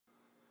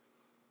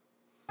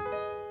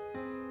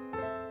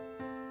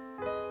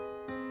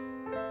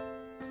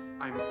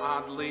I'm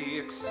oddly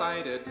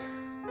excited.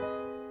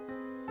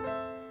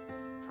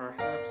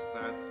 Perhaps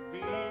that's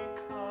because,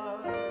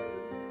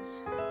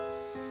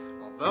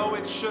 although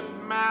it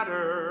shouldn't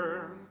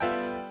matter,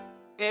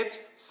 it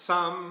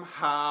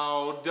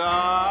somehow does.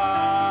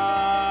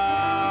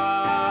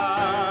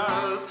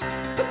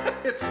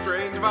 It's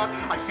strange, but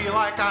I feel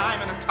like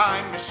I'm in a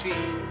time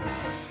machine.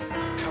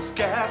 'Cause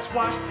guess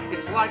what?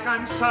 It's like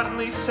I'm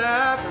suddenly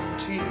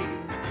 17.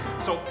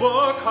 So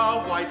book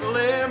a white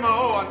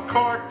limo,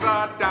 uncork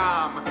the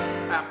dam.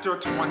 After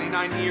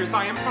 29 years,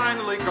 I am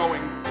finally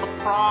going to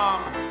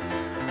prom.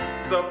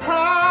 The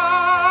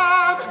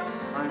prom!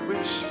 I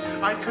wish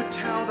I could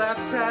tell that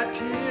sad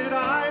kid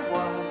I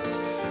was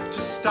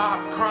to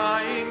stop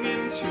crying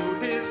into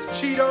his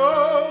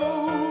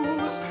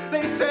Cheetos.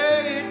 They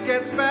say it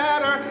gets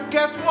better.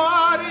 Guess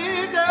what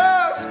it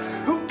does?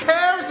 Who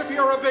cares if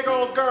you're a big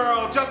old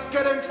girl? Just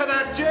get into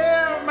that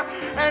gym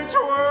and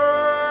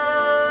twirl.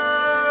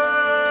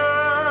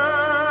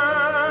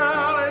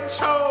 In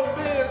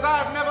showbiz,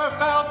 I've never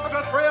felt such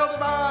a thrill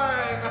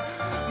divine.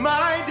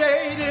 My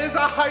date is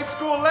a high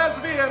school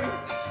lesbian.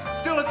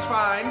 Still, it's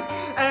fine.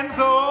 And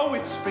though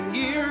it's been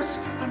years,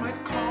 I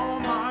might call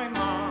my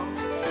mom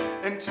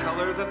and tell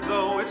her that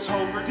though it's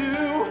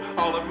overdue,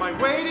 all of my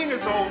waiting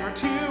is over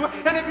too.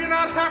 And if you're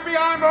not happy,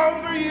 I'm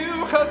over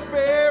you. 'Cause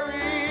Barry,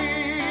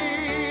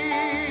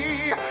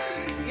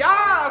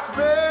 yes,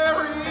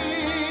 Barry,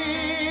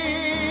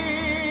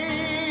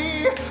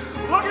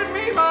 look at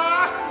me,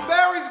 Ma,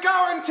 Barry's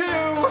going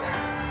too.